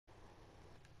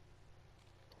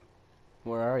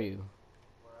Where are you?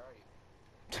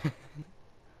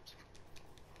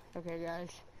 Okay, guys.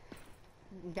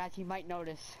 Guys, you might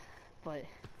notice, but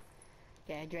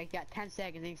okay, Drake got 10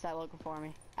 seconds. You can start looking for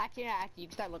me. Actually, no, you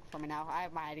can start looking for me now. I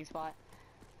have my hiding spot.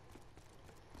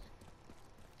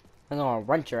 I'm gonna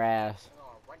rent your ass.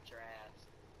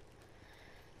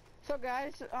 So,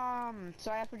 guys, so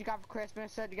I asked what you got for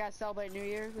Christmas. Said you guys celebrate New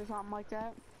Year's or something like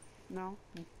that. No,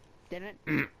 you didn't.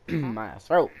 Huh? My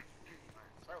throat.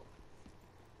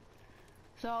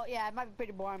 So yeah, it might be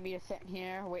pretty boring me to sit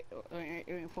here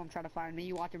waiting for him trying to find me.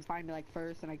 You watch him find me like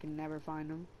first, and I can never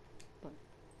find him. But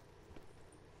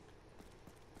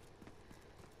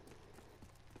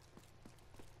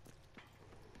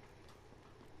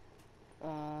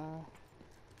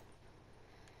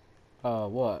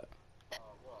What?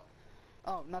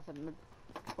 oh, nothing.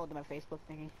 Go to my Facebook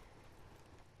thingy.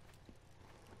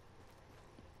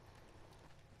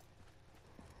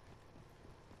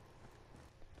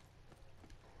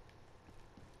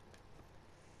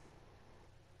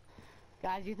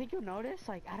 Guys, you think you'll notice?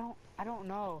 Like, I don't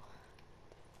know.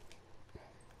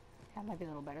 That might be a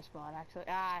little better spot, actually.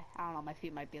 I don't know. My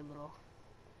feet might be a little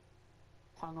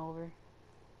hungover.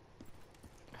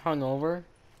 Hungover?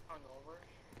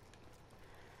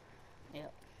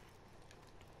 Yep.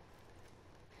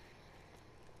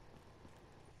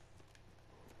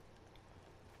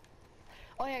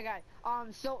 Oh yeah, guys.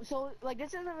 So like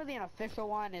this isn't really an official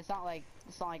one. It's not like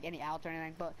any outs or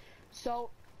anything. But so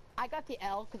I got the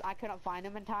L because I couldn't find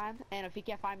him in time, and if he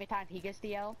can't find me in time, he gets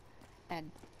the L. And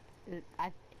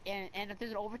and if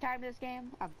there's an overtime in this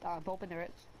game, I'm hoping there is.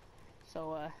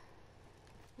 So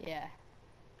yeah.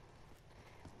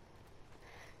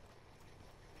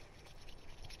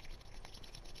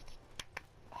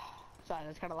 Sorry,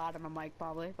 that's kind of loud on my mic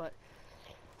probably, but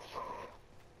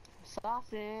I'm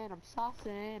saucing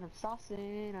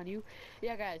on you.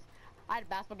 Yeah, guys, I had a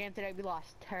basketball game today. We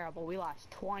lost terrible. We lost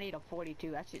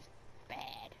 20-42. That's just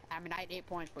bad. I mean, I had 8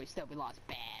 points, but we lost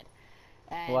bad.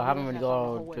 And What we happened lost when you that song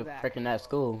the go whole way to back. freaking that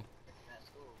school?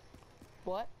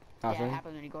 What? Nothing. Yeah, it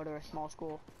happens when you go to a small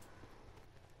school.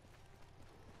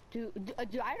 Dude, I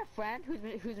had a friend who's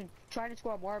been trying to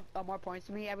score more points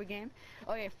than me every game.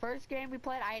 Okay, first game we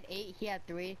played, I had 8, he had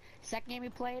 3. Second game we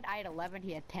played, I had 11,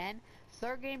 he had 10.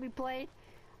 Third game we played,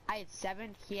 I had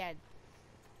 7, he had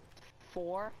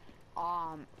 4.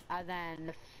 And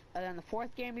then the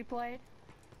fourth game we played,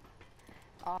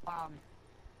 I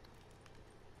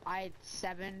had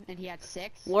 7 and he had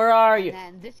 6. Where are you?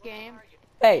 And then this game.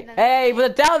 Hey, hey, put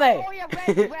it down there! Oh yeah,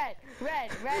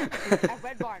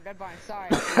 red barn, sorry.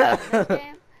 This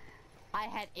game, I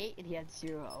had 8 and he had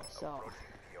 0, so.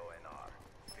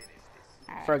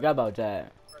 Right. Forgot about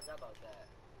that.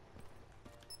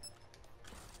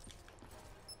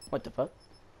 What the fuck?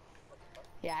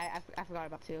 Yeah, I forgot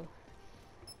about 2.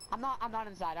 I'm not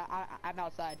inside, I'm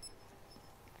outside.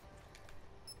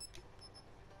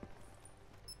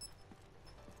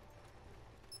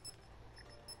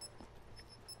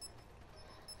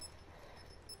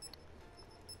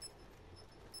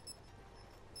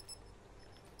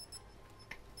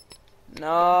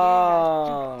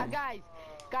 No. Guys,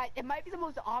 it might be the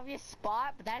most obvious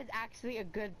spot, but that is actually a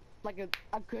good,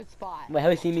 a good spot. Wait,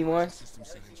 have you seen me once?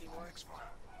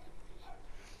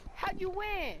 How'd you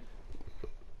win?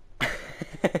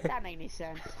 That made any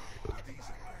sense.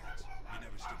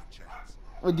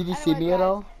 Wait, did you see Anyway, me at guys,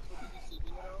 all?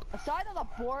 aside of the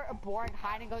boring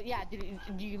hide and go, yeah, dude,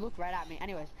 you looked right at me.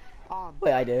 Anyways,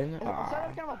 Wait, I didn't. so that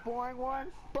was kind of a boring one,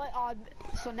 but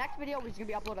so next video is gonna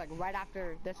be uploaded like right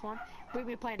after this one. We're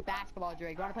gonna be playing basketball,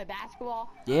 Drake. You wanna play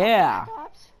basketball? Yeah.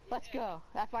 Let's go.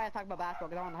 That's why I talk about basketball,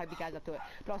 because I want to hype you guys up to it.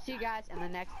 But I'll see you guys in the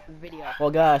next video. Well,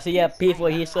 guys, so yeah, peaceful.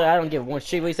 He said I don't give one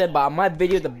shit what he said, but my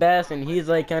video the best, and he's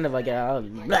like kind of like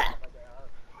blah.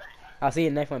 I'll see you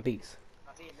in the next one. Peace.